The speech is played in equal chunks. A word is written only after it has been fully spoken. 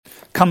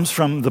comes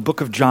from the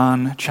book of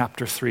John,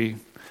 chapter 3.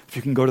 If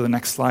you can go to the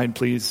next slide,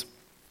 please.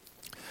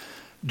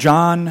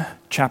 John,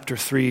 chapter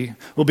 3.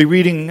 We'll be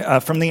reading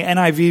from the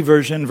NIV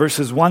version,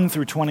 verses 1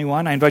 through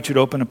 21. I invite you to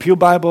open a pew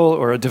Bible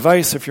or a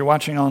device if you're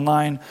watching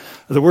online.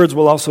 The words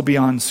will also be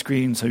on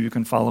screen so you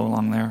can follow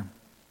along there.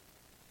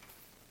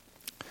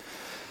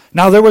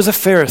 Now there was a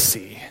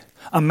Pharisee,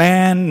 a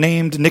man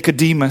named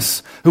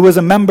Nicodemus, who was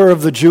a member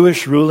of the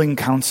Jewish ruling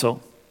council.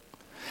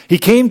 He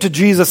came to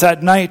Jesus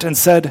at night and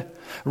said,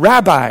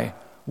 "Rabbi,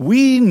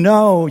 we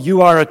know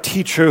you are a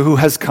teacher who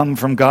has come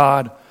from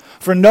God,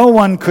 for no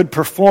one could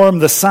perform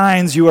the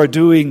signs you are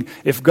doing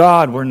if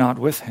God were not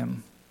with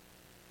him."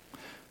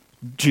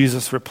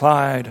 Jesus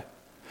replied,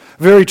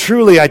 "Very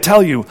truly, I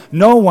tell you,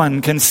 no one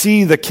can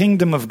see the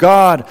kingdom of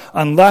God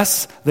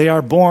unless they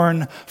are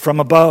born from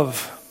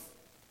above."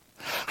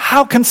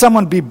 "How can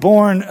someone be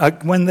born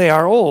when they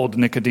are old?"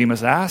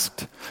 Nicodemus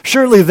asked.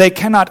 "Surely they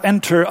cannot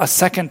enter a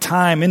second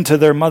time into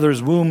their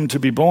mother's womb to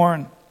be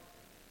born."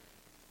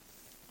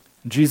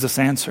 Jesus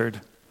answered,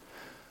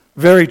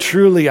 "Very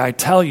truly, I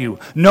tell you,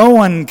 no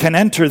one can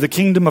enter the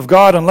kingdom of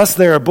God unless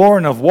they are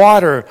born of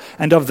water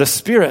and of the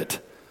Spirit.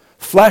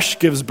 Flesh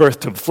gives birth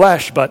to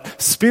flesh, but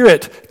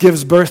Spirit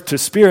gives birth to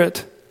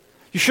spirit.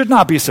 You should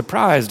not be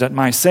surprised at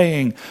my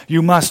saying,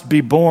 'You must be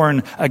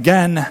born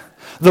again.'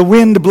 The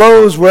wind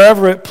blows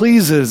wherever it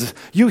pleases.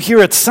 You hear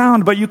its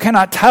sound, but you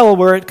cannot tell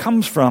where it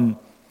comes from.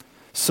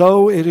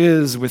 So it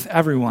is with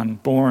everyone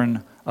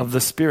born of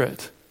the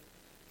Spirit."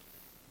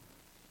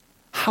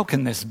 "How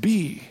can this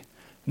be?"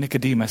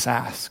 Nicodemus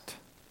asked.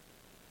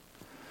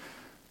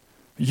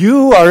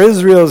 "You are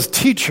Israel's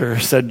teacher,"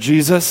 said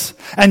Jesus,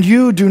 "and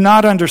you do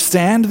not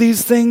understand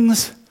these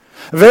things?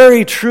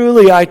 Very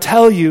truly, I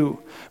tell you,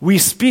 we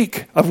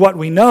speak of what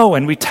we know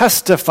and we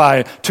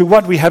testify to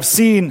what we have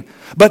seen,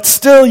 but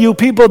still you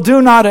people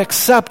do not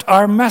accept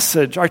our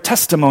message, our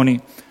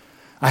testimony.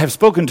 I have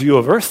spoken to you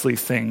of earthly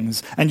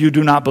things, and you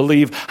do not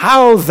believe.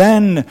 How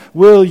then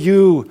will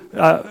you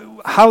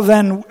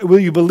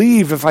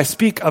believe if I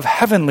speak of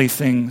heavenly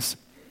things?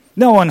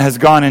 No one has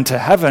gone into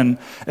heaven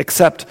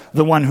except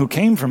the one who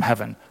came from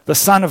heaven, the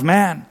Son of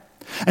Man.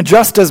 And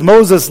just as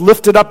Moses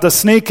lifted up the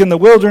snake in the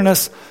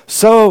wilderness,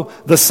 so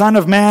the Son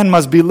of Man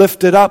must be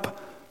lifted up,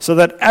 so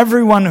that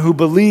everyone who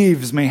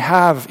believes may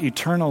have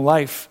eternal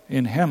life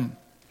in him.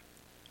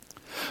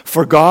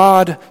 For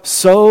God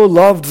so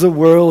loved the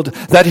world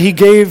that he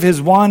gave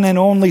his one and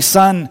only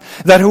Son,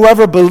 that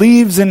whoever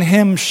believes in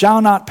him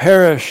shall not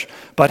perish,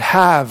 but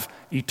have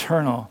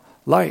eternal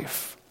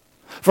life.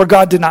 For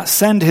God did not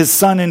send his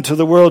Son into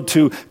the world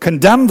to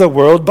condemn the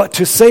world, but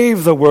to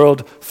save the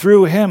world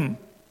through him.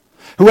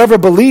 Whoever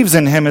believes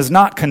in him is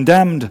not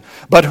condemned,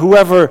 but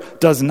whoever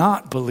does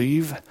not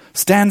believe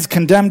stands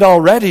condemned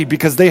already,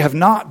 because they have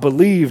not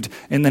believed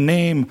in the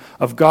name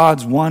of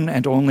God's one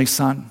and only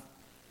Son.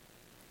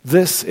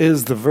 This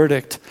is the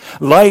verdict.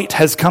 Light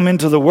has come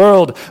into the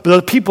world, but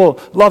the people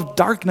loved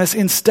darkness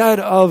instead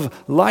of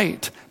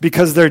light,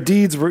 because their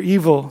deeds were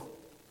evil.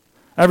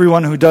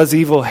 Everyone who does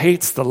evil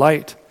hates the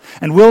light,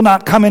 and will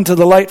not come into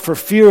the light for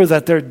fear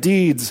that their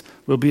deeds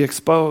will be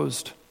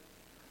exposed.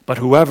 But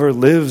whoever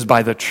lives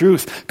by the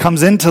truth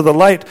comes into the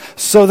light,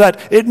 so that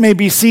it may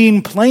be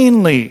seen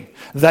plainly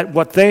that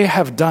what they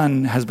have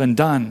done has been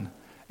done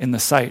in the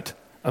sight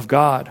of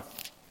God."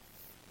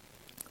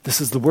 This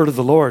is the word of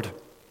the Lord.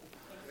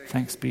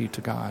 Thanks be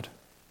to God.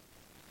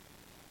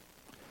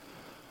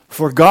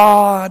 For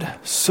God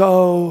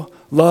so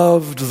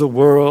loved the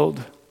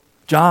world.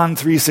 John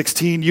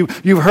 3:16.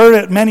 You've heard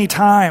it many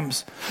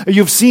times.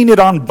 You've seen it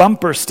on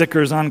bumper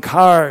stickers on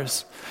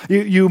cars.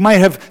 You might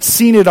have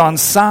seen it on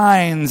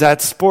signs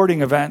at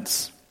sporting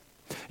events.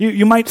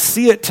 You might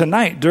see it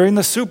tonight during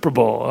the Super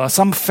Bowl.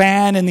 Some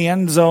fan in the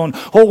end zone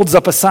holds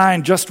up a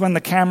sign just when the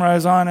camera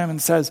is on him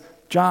and says,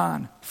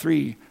 John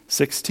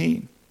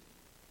 3:16.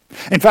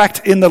 In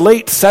fact, in the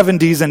late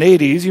 70s and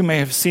 80s, you may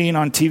have seen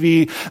on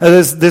TV,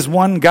 this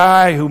one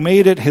guy who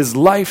made it his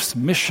life's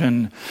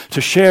mission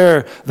to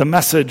share the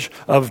message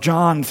of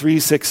John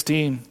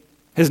 3:16.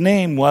 His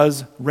name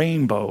was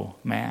Rainbow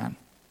Man.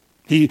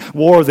 He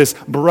wore this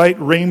bright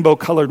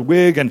rainbow-colored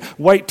wig and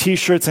white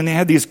T-shirts, and he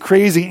had these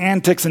crazy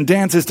antics and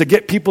dances to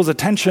get people's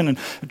attention and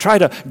try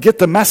to get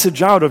the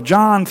message out of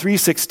John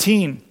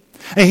 3:16.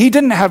 And he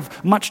didn't have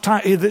much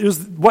time. It was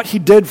what he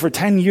did for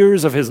 10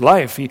 years of his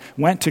life. He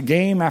went to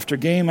game after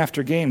game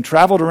after game,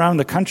 traveled around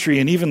the country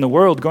and even the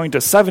world, going to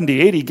 70,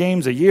 80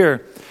 games a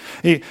year.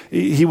 He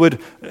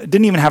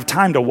didn't even have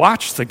time to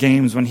watch the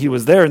games when he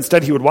was there.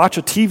 Instead, he would watch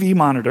a TV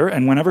monitor,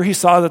 and whenever he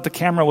saw that the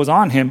camera was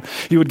on him,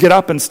 he would get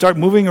up and start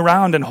moving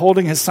around and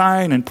holding his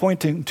sign and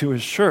pointing to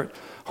his shirt,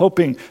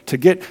 hoping to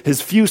get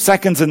his few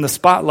seconds in the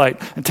spotlight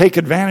and take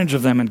advantage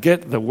of them and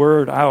get the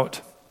word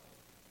out.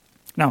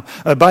 Now,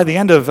 by the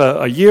end of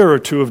a year or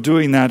two of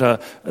doing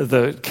that,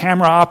 the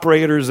camera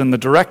operators and the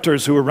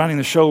directors who were running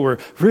the show were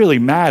really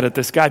mad at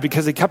this guy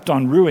because he kept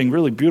on ruining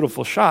really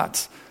beautiful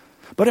shots.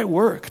 But it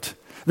worked.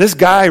 This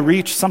guy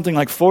reached something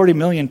like 40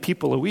 million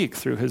people a week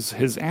through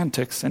his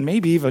antics, and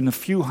maybe even a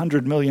few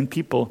 100 million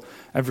people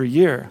every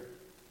year.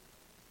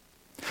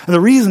 And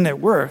the reason it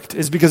worked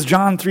is because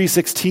John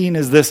 3:16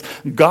 is this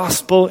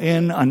gospel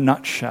in a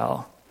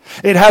nutshell.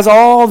 It has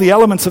all the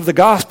elements of the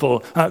gospel.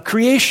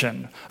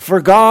 Creation,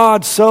 for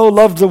God so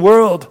loved the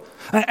world,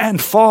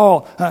 and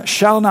fall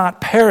shall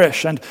not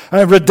perish, and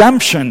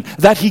redemption,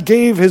 that he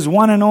gave his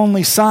one and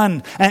only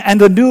Son, and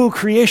the new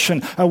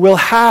creation will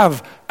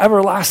have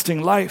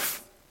everlasting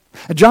life.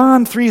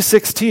 John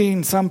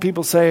 3:16, some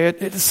people say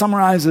it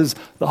summarizes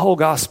the whole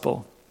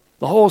gospel,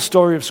 the whole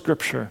story of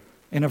Scripture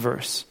in a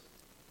verse.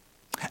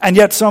 And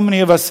yet so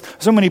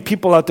many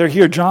people out there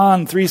hear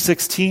John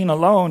 3:16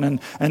 alone,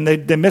 and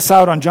they miss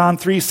out on John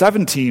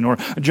 3:17 or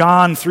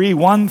John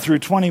 3:1 through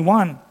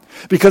 21,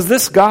 because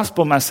this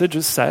gospel message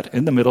is set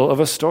in the middle of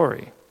a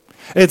story.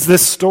 It's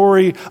this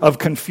story of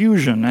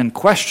confusion and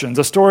questions,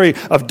 a story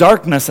of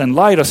darkness and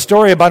light, a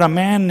story about a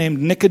man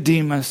named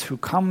Nicodemus who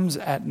comes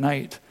at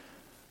night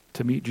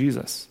to meet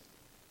Jesus.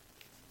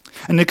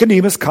 And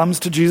Nicodemus comes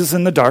to Jesus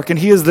in the dark, and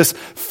he is this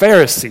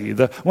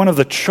Pharisee, one of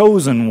the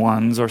chosen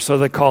ones, or so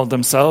they called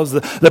themselves,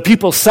 the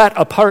people set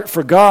apart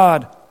for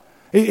God.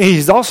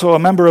 He's also a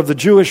member of the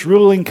Jewish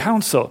ruling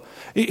council.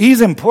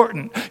 He's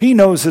important. He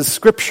knows his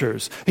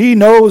scriptures. He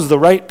knows the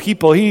right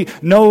people. He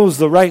knows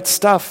the right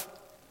stuff.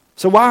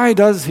 So why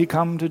does he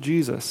come to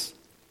Jesus?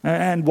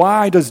 And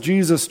why does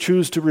Jesus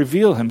choose to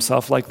reveal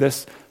himself like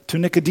this to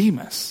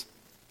Nicodemus?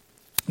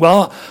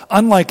 Well,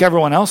 unlike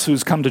everyone else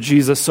who's come to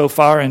Jesus so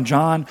far in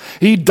John,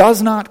 he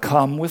does not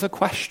come with a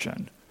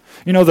question.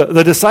 You know,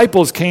 the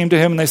disciples came to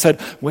him and they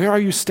said, "Where are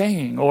you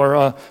staying?"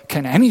 Or,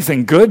 "Can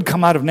anything good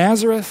come out of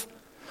Nazareth?"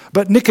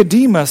 But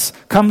Nicodemus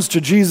comes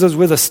to Jesus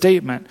with a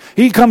statement.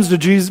 He comes to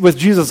Jesus with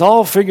Jesus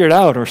all figured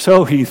out, or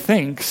so he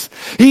thinks.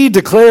 He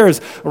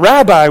declares,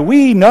 "Rabbi,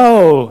 we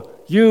know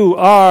you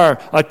are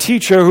a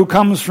teacher who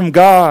comes from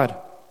God."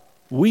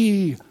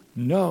 We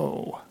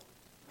know.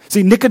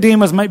 See,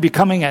 Nicodemus might be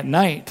coming at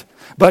night,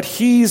 but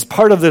he's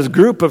part of this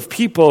group of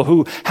people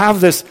who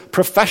have this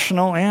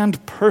professional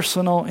and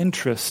personal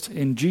interest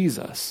in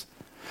Jesus.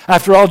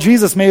 After all,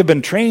 Jesus may have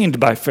been trained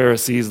by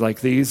Pharisees like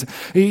these.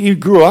 He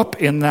grew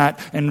up in that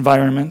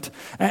environment,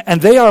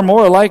 and they are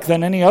more alike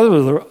than any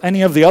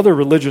of the other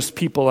religious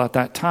people at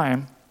that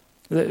time.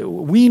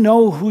 We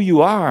know who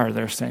you are,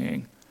 they're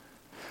saying.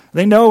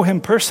 They know him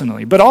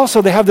personally, but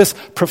also they have this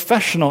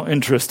professional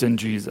interest in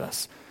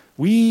Jesus.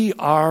 We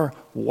are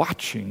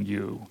watching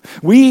you.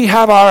 We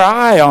have our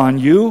eye on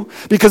you,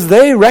 because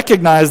they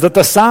recognize that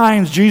the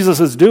signs Jesus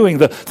is doing,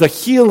 the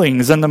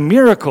healings and the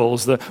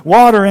miracles, the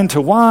water into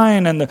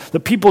wine and the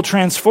people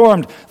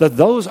transformed, that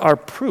those are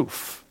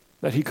proof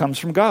that he comes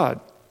from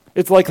God.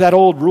 It's like that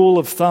old rule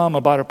of thumb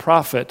about a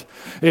prophet.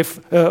 If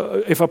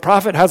a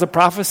prophet has a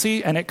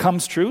prophecy and it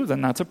comes true,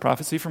 then that's a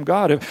prophecy from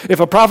God. If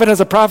a prophet has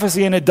a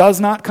prophecy and it does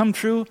not come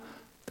true,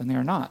 then they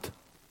are not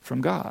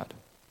from God.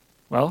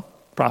 Well,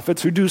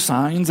 prophets who do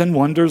signs and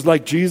wonders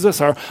like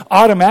Jesus are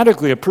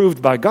automatically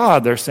approved by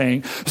God, they're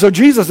saying. So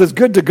Jesus is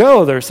good to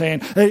go, they're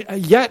saying.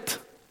 Yet,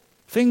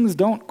 things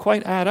don't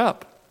quite add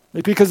up,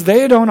 because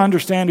they don't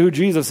understand who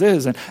Jesus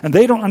is, and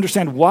they don't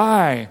understand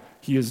why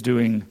he is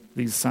doing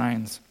these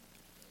signs.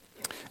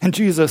 And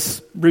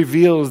Jesus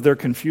reveals their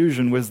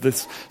confusion with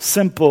this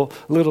simple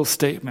little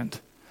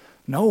statement.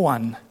 No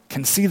one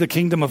can see the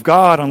kingdom of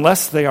God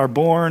unless they are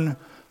born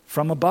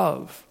from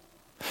above.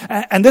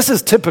 And this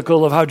is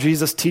typical of how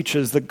Jesus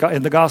teaches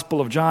in the Gospel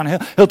of John.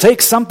 He'll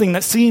take something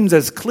that seems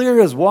as clear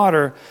as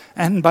water,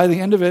 and by the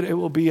end of it, it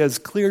will be as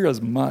clear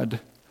as mud,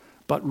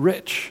 but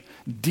rich,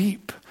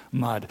 deep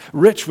mud,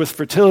 rich with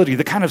fertility,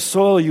 the kind of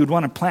soil you'd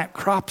want to plant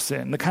crops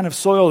in, the kind of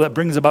soil that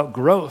brings about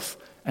growth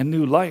and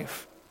new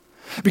life.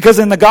 Because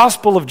in the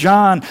Gospel of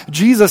John,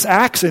 Jesus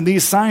acts in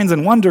these signs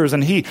and wonders,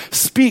 and he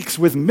speaks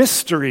with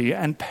mystery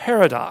and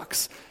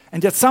paradox,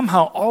 and yet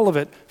somehow all of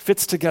it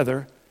fits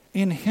together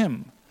in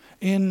him,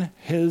 in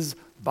his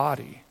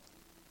body.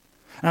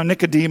 Now,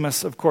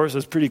 Nicodemus, of course,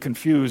 is pretty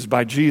confused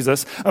by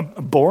Jesus.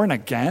 Born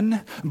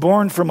again?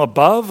 Born from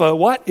above?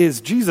 What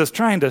is Jesus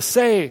trying to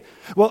say?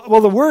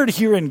 Well, the word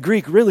here in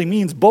Greek really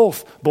means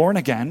both born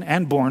again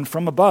and born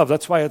from above.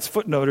 That's why it's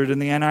footnoted in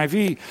the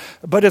NIV.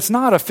 But it's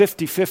not a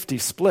 50-50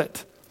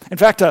 split. In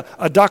fact,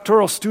 a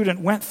doctoral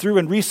student went through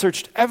and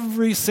researched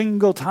every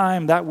single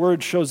time that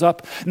word shows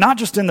up, not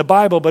just in the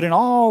Bible, but in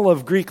all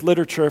of Greek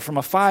literature from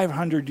a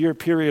 500-year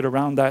period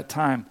around that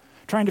time,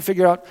 trying to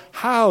figure out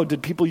how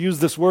did people use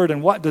this word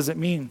and what does it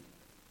mean.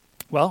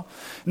 Well,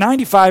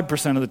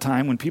 95% of the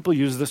time when people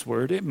use this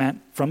word, it meant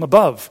from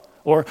above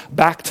or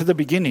back to the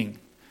beginning.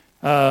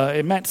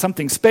 It meant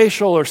something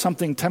spatial or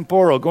something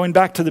temporal, going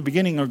back to the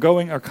beginning or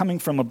coming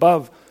from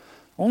above.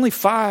 Only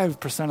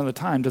 5% of the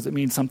time does it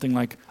mean something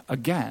like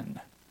again.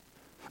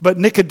 But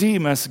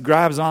Nicodemus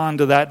grabs on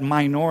to that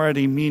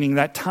minority meaning,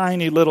 that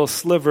tiny little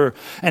sliver,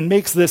 and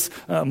makes this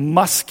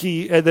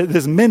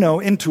this minnow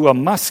into a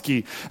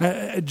muskie.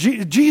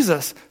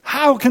 Jesus,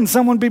 how can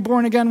someone be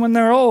born again when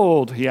they're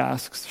old? He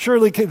asks.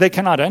 Surely they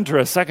cannot enter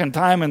a second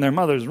time in their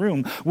mother's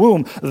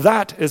womb.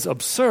 That is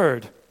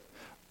absurd.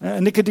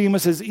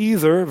 Nicodemus is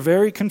either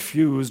very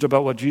confused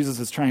about what Jesus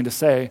is trying to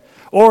say,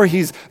 or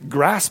he's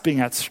grasping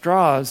at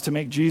straws to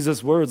make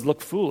Jesus' words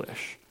look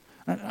foolish.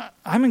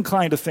 I'm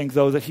inclined to think,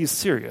 though, that he's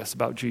serious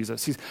about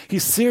Jesus.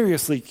 He's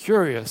seriously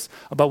curious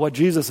about what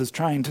Jesus is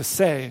trying to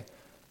say,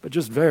 but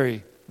just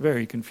very,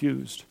 very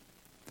confused.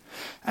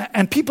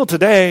 And people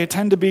today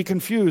tend to be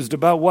confused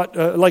about what,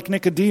 like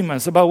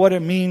Nicodemus, about what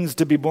it means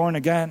to be born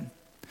again.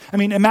 I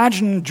mean,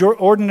 imagine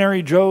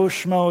ordinary Joe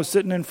Schmo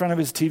sitting in front of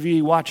his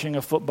TV watching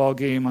a football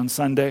game on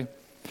Sunday.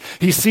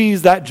 He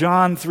sees that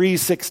John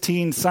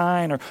 3:16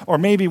 sign, or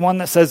maybe one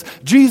that says,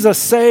 Jesus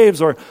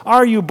saves, or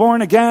are you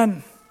born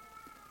again?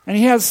 And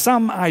he has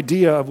some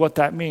idea of what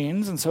that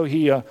means, and so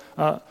he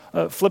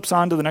flips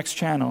on to the next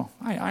channel.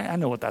 I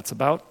know what that's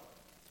about.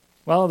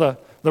 Well,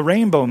 the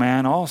Rainbow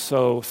Man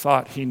also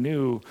thought he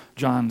knew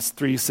John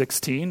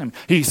 3:16, and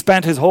he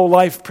spent his whole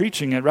life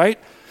preaching it, right?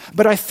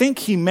 But I think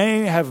he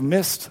may have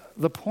missed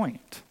the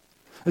point.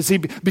 You see,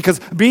 because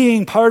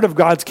being part of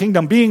God's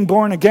kingdom, being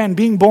born again,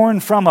 being born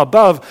from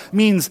above,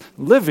 means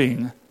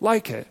living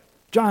like it.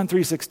 John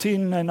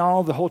 3:16 and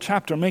the whole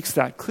chapter makes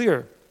that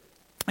clear.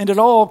 And it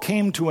all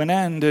came to an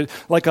end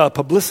like a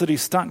publicity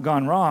stunt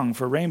gone wrong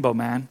for Rainbow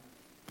Man.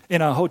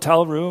 In a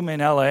hotel room in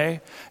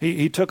L.A.,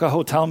 he took a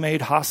hotel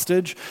maid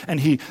hostage, and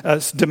he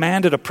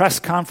demanded a press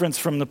conference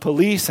from the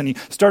police, and he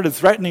started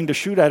threatening to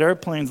shoot at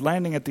airplanes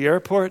landing at the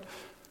airport.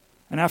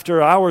 And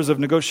after hours of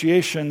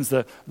negotiations,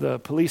 the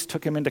police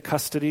took him into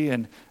custody,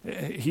 and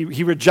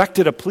he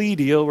rejected a plea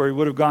deal where he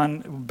would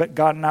have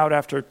gotten out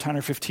after 10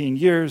 or 15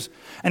 years.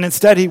 And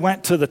instead, he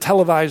went to the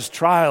televised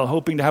trial,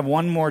 hoping to have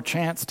one more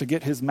chance to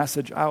get his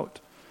message out.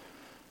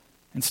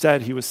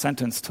 Instead, he was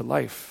sentenced to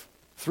life,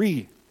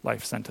 3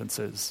 life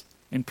sentences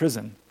in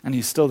prison, and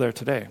he's still there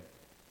today.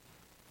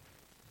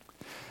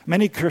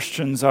 Many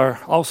Christians are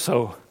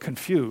also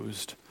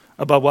confused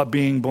about what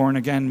being born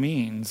again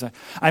means.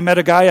 I met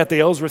a guy at the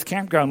Ellsworth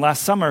campground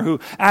last summer who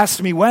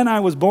asked me when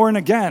I was born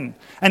again,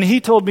 and he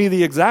told me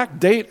the exact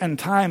date and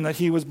time that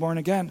he was born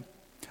again,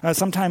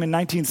 sometime in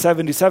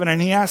 1977,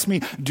 and he asked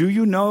me, do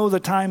you know the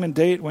time and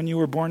date when you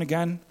were born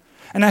again?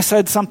 And I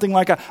said something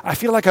like, I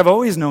feel like I've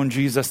always known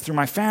Jesus through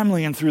my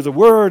family and through the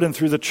Word and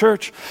through the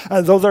church,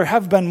 though there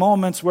have been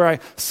moments where I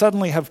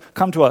suddenly have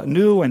come to a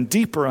new and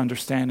deeper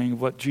understanding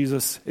of what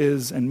Jesus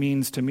is and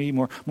means to me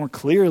more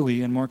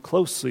clearly and more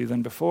closely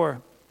than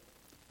before.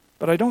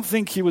 But I don't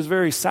think he was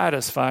very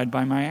satisfied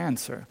by my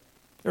answer.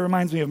 It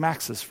reminds me of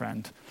Max's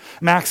friend.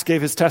 Max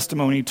gave his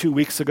testimony 2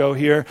 weeks ago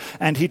here,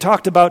 and he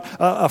talked about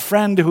a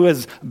friend who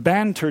has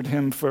badgered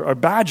him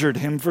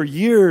for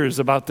years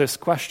about this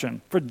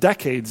question, for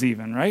decades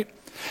even, right?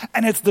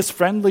 And it's this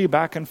friendly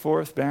back and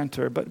forth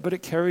banter, but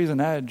it carries an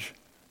edge.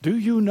 Do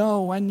you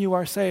know when you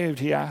are saved,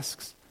 he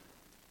asks.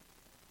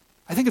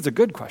 I think it's a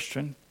good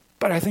question,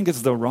 but I think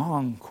it's the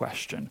wrong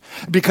question,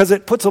 because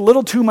it puts a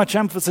little too much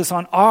emphasis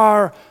on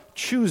our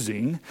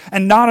choosing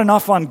and not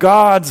enough on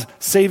God's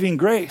saving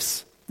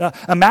grace.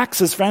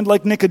 Max's friend,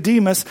 like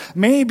Nicodemus,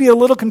 may be a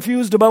little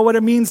confused about what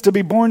it means to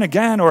be born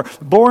again or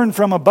born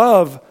from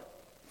above.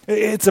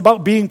 It's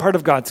about being part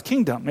of God's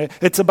kingdom.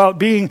 It's about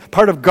being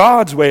part of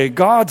God's way,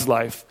 God's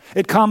life.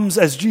 It comes,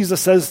 as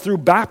Jesus says, through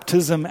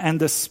baptism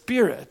and the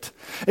Spirit.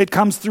 It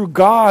comes through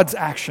God's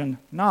action,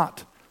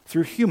 not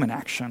through human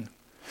action.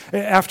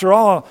 After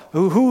all,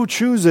 who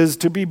chooses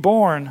to be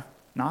born?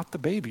 Not the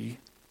baby.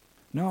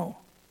 No.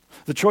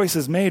 The choice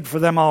is made for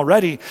them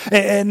already.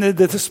 And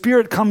the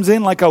Spirit comes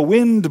in like a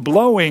wind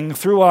blowing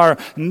through our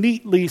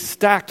neatly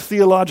stacked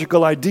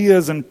theological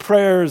ideas and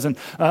prayers and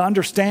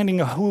understanding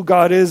of who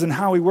God is and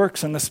how He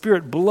works. And the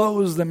Spirit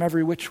blows them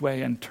every which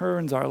way and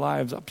turns our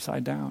lives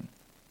upside down.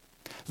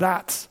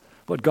 That's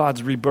what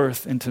God's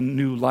rebirth into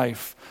new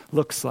life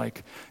looks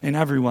like in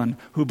everyone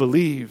who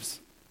believes.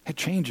 It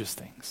changes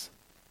things.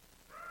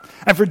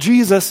 And for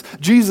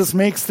Jesus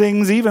makes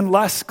things even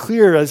less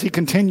clear as he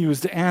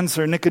continues to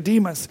answer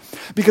Nicodemus,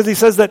 because he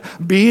says that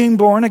being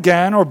born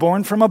again or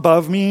born from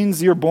above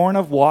means you're born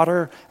of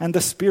water and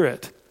the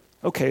Spirit.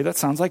 Okay, that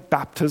sounds like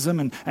baptism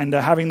and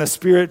having the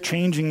Spirit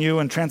changing you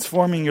and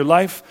transforming your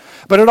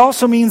life, but it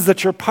also means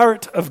that you're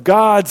part of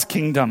God's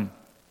kingdom,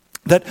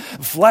 that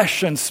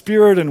flesh and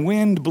spirit and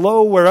wind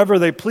blow wherever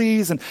they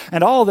please,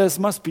 and all this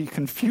must be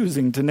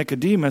confusing to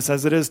Nicodemus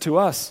as it is to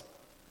us.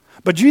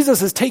 But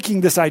Jesus is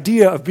taking this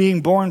idea of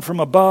being born from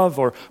above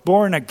or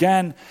born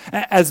again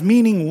as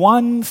meaning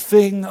one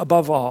thing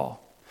above all.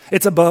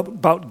 It's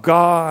about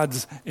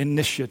God's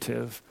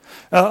initiative.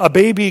 A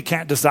baby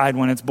can't decide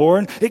when it's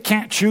born. It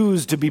can't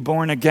choose to be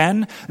born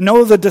again.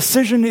 No, the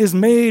decision is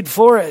made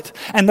for it.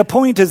 And the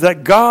point is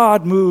that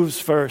God moves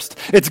first.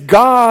 It's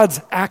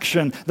God's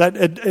action that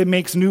it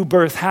makes new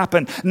birth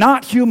happen,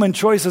 not human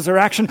choices or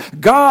action.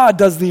 God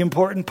does the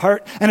important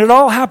part, and it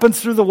all happens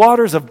through the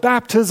waters of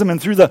baptism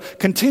and through the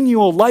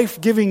continual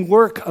life-giving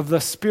work of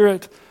the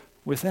Spirit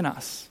within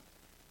us.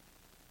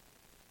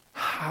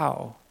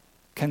 How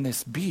can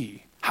this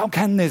be? How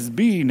can this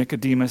be?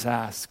 Nicodemus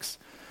asks.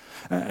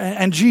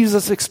 And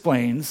Jesus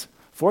explains,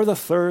 for the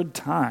third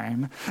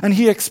time, and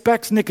he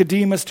expects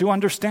Nicodemus to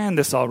understand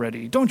this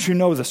already. Don't you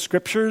know the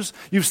scriptures?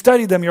 You've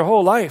studied them your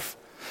whole life.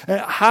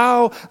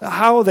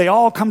 How they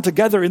all come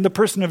together in the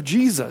person of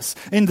Jesus,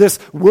 in this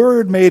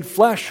Word made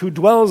flesh who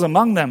dwells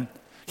among them.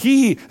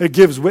 He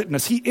gives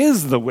witness. He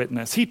is the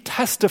witness. He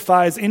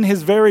testifies in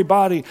his very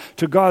body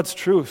to God's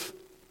truth.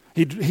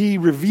 He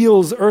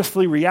reveals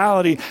earthly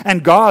reality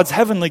and God's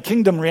heavenly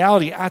kingdom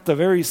reality at the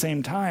very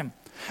same time.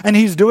 And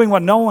he's doing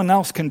what no one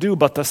else can do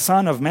but the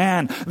Son of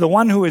Man, the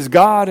one who is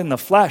God in the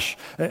flesh.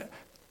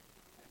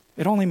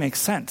 It only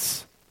makes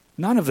sense.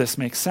 None of this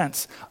makes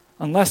sense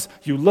unless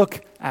you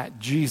look at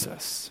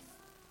Jesus.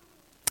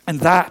 And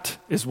that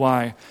is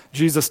why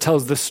Jesus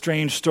tells this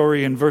strange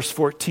story in verse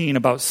 14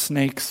 about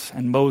snakes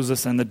and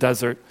Moses and the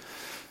desert.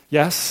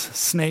 Yes,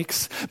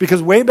 snakes.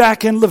 Because way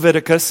back in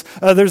Leviticus,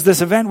 there's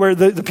this event where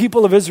the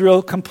people of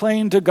Israel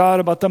complain to God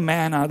about the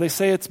manna. They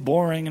say it's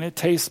boring and it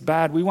tastes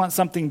bad. We want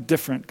something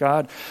different,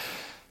 God.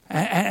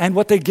 And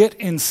what they get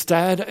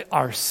instead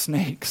are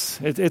snakes.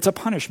 It's a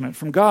punishment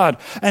from God.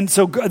 And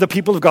so the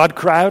people of God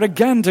cry out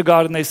again to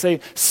God and they say,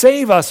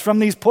 save us from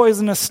these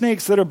poisonous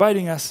snakes that are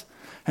biting us.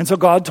 And so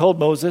God told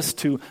Moses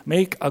to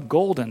make a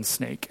golden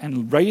snake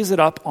and raise it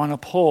up on a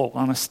pole,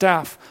 on a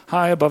staff,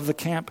 high above the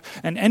camp.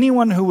 And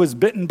anyone who was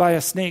bitten by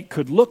a snake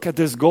could look at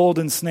this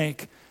golden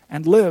snake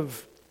and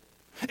live.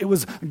 It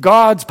was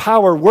God's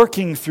power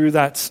working through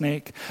that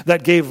snake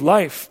that gave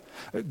life.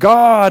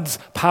 God's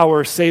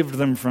power saved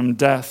them from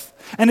death.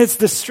 And it's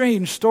this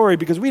strange story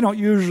because we don't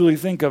usually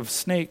think of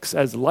snakes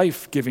as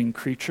life-giving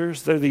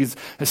creatures. They're these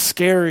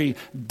scary,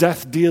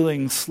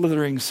 death-dealing,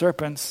 slithering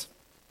serpents.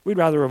 We'd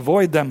rather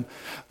avoid them.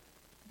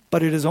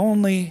 But it is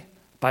only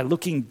by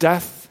looking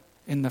death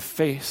in the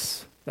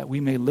face that we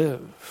may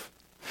live.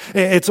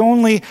 It's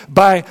only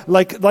by,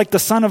 like the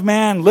Son of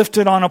Man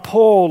lifted on a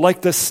pole,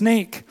 like the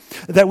snake,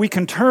 that we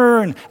can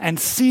turn and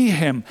see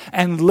him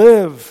and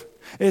live.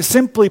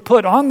 Simply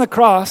put, on the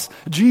cross,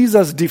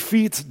 Jesus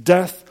defeats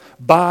death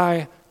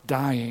by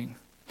dying.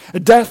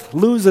 Death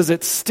loses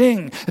its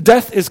sting.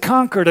 Death is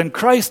conquered and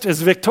Christ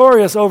is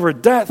victorious over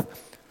death.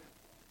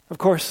 Of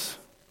course,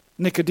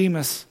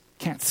 Nicodemus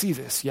can't see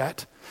this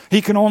yet.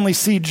 He can only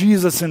see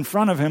Jesus in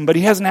front of him, but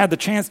he hasn't had the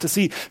chance to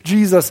see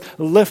Jesus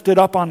lifted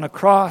up on the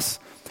cross.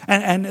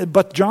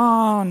 But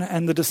John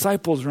and the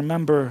disciples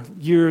remember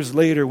years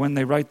later when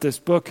they write this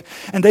book,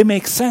 and they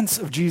make sense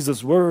of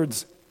Jesus'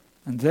 words,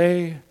 and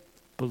they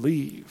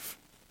believe.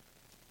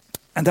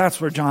 And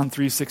that's where John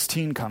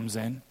 3:16 comes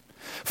in.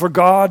 For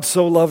God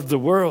so loved the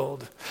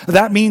world.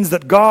 That means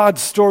that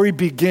God's story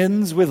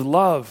begins with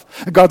love.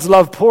 God's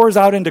love pours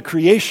out into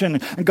creation,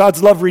 and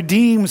God's love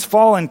redeems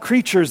fallen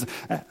creatures.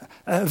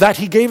 That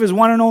he gave his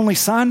one and only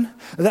Son.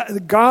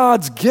 That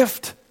God's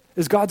gift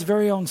is God's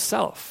very own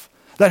self.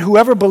 That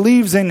whoever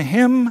believes in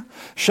him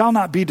shall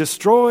not be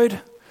destroyed,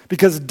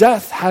 because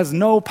death has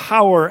no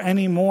power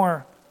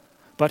anymore,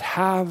 but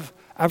have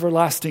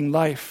everlasting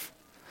life.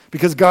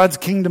 Because God's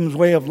kingdom's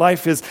way of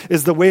life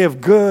is the way of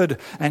good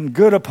and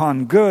good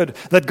upon good.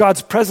 That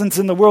God's presence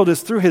in the world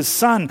is through his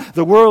Son,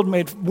 the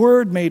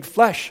Word made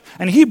flesh.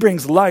 And he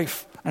brings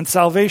life and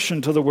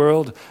salvation to the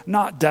world,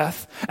 not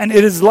death. And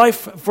it is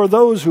life for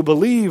those who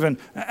believe.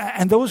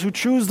 And those who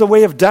choose the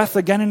way of death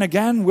again and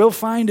again will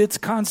find its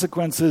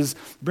consequences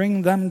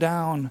bring them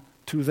down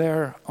to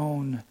their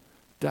own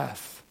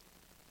death.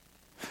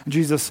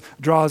 Jesus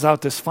draws out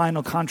this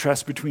final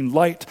contrast between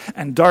light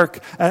and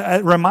dark,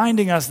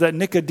 reminding us that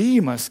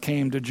Nicodemus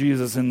came to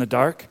Jesus in the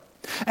dark.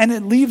 And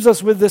it leaves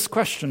us with this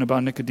question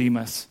about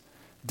Nicodemus.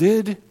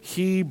 Did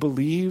he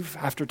believe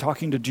after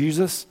talking to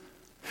Jesus?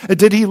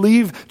 Did he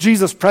leave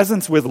Jesus'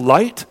 presence with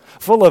light,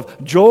 full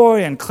of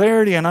joy and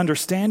clarity and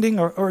understanding?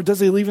 Or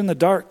does he leave in the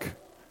dark,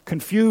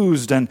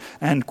 confused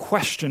and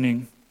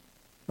questioning?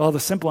 Well, the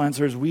simple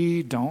answer is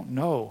we don't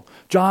know.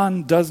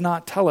 John does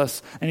not tell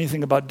us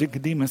anything about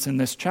Nicodemus in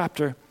this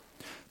chapter,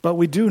 but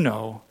we do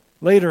know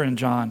later in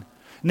John,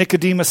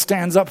 Nicodemus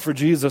stands up for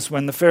Jesus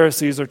when the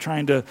Pharisees are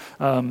trying to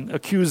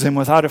accuse him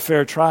without a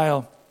fair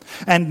trial.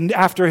 And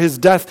after his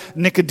death,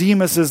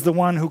 Nicodemus is the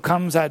one who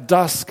comes at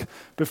dusk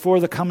before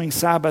the coming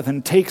Sabbath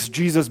and takes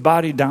Jesus'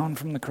 body down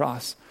from the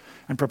cross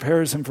and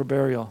prepares him for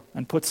burial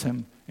and puts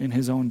him in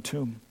his own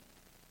tomb.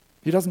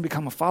 He doesn't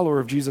become a follower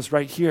of Jesus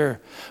right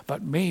here,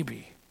 but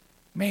maybe,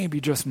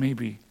 just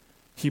maybe,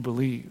 he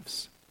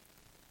believes.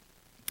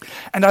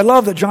 And I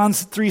love that John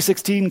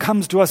 3:16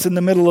 comes to us in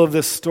the middle of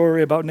this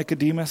story about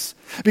Nicodemus,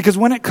 because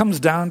when it comes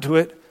down to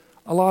it,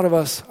 a lot of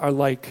us are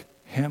like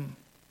him.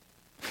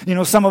 You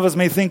know, some of us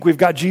may think we've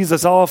got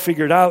Jesus all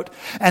figured out,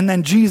 and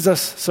then Jesus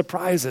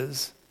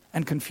surprises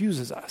and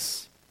confuses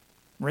us.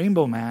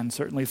 Rainbow Man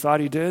certainly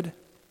thought he did.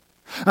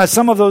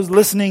 Some of those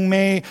listening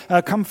may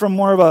come from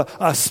more of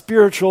a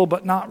spiritual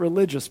but not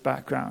religious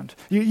background.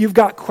 You've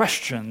got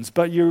questions,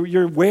 but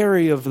you're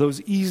wary of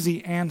those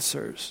easy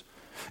answers.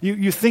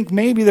 You think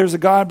maybe there's a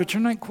God, but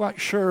you're not quite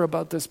sure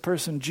about this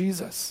person,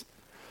 Jesus.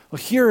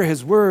 Well, here are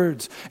his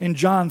words in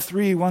John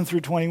 3, 1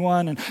 through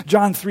 21, and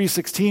John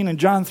 3:16, and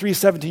John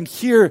 3:17.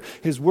 Hear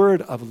his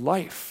word of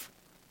life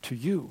to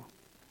you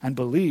and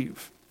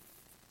believe.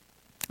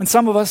 And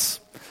some of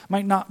us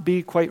might not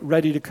be quite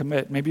ready to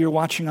commit. Maybe you're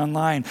watching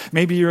online.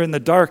 Maybe you're in the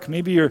dark.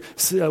 Maybe you're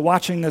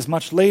watching this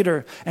much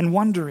later and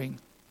wondering,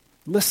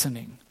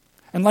 listening.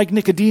 And like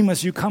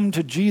Nicodemus, you come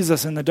to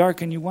Jesus in the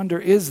dark and you wonder,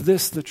 is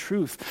this the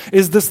truth?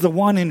 Is this the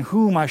one in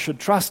whom I should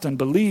trust and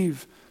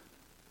believe?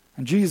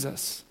 And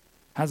Jesus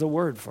has a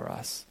word for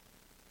us.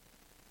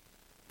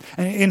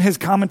 And in his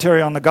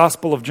commentary on the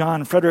Gospel of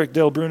John, Frederick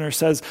Dale Bruner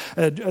says,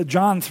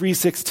 John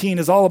 3:16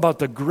 is all about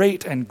the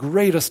great and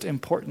greatest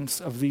importance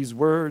of these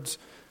words.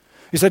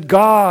 He said,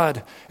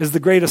 God is the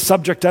greatest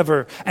subject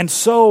ever, and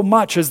so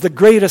much is the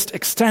greatest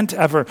extent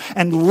ever,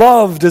 and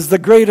loved is the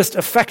greatest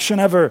affection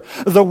ever.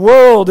 The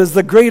world is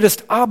the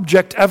greatest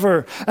object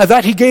ever.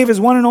 That he gave his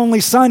one and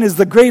only Son is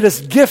the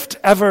greatest gift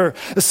ever,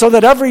 so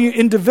that every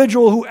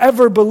individual who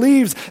ever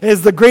believes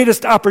is the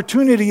greatest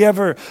opportunity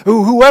ever.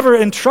 Whoever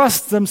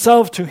entrusts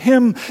themselves to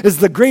him is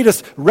the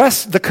greatest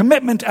the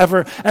commitment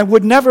ever, and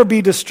would never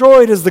be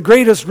destroyed is the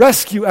greatest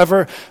rescue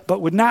ever, but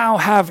would now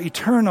have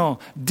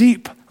eternal,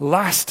 deep,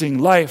 lasting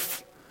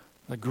life,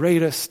 the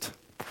greatest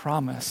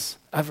promise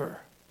ever.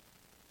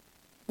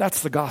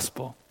 That's the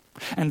gospel.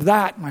 And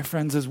that, my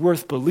friends, is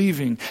worth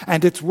believing,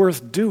 and it's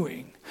worth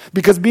doing.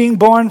 Because being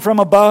born from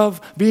above,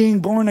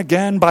 being born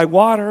again by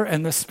water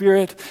and the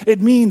Spirit,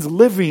 it means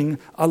living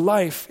a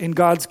life in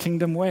God's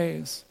kingdom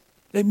ways.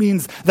 It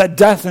means that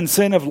death and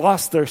sin have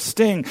lost their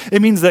sting.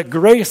 It means that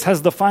grace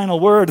has the final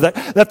word,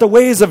 that the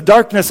ways of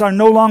darkness are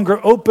no longer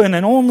open,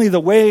 and only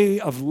the way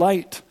of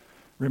light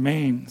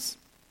remains.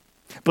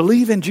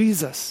 Believe in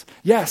Jesus,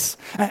 yes,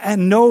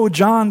 and know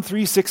John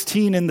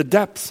 3:16 in the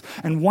depths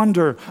and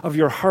wonder of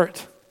your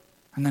heart,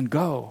 and then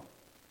go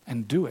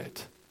and do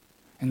it.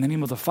 In the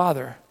name of the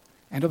Father,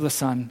 and of the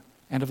Son,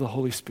 and of the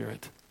Holy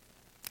Spirit.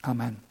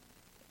 Amen.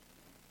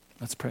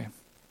 Let's pray.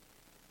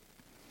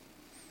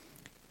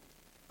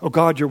 Oh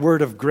God, your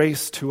word of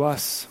grace to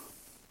us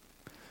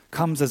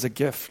comes as a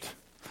gift.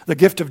 The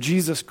gift of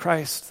Jesus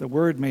Christ, the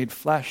Word made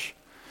flesh.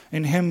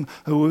 In him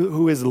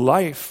who is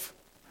life,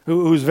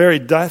 whose very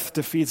death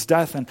defeats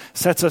death and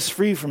sets us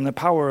free from the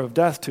power of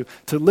death,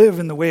 to live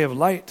in the way of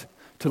light,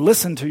 to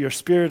listen to your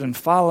Spirit and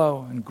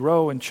follow and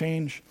grow and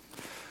change.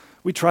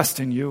 We trust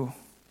in you.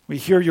 We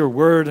hear your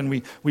word and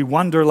we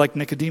wonder like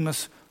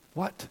Nicodemus,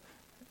 what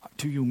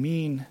do you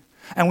mean?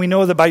 And we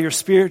know that by your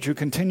Spirit you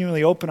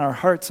continually open our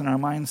hearts and our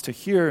minds to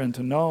hear and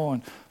to know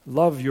and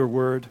love your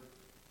word.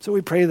 So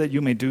we pray that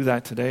you may do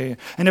that today.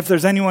 And if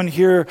there's anyone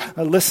here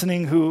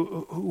listening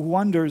who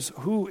wonders,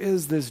 who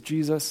is this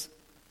Jesus?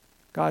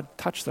 God,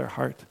 touch their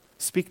heart.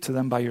 Speak to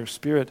them by your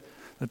Spirit,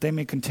 that they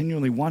may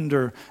continually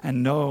wonder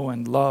and know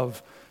and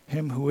love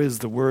him who is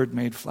the Word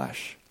made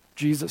flesh,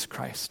 Jesus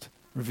Christ,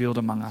 revealed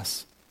among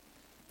us.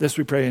 This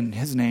we pray in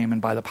his name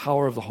and by the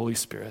power of the Holy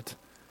Spirit.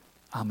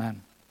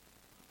 Amen.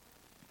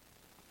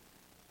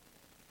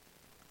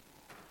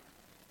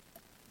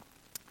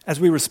 As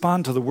we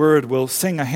respond to the word, we'll sing a hymn.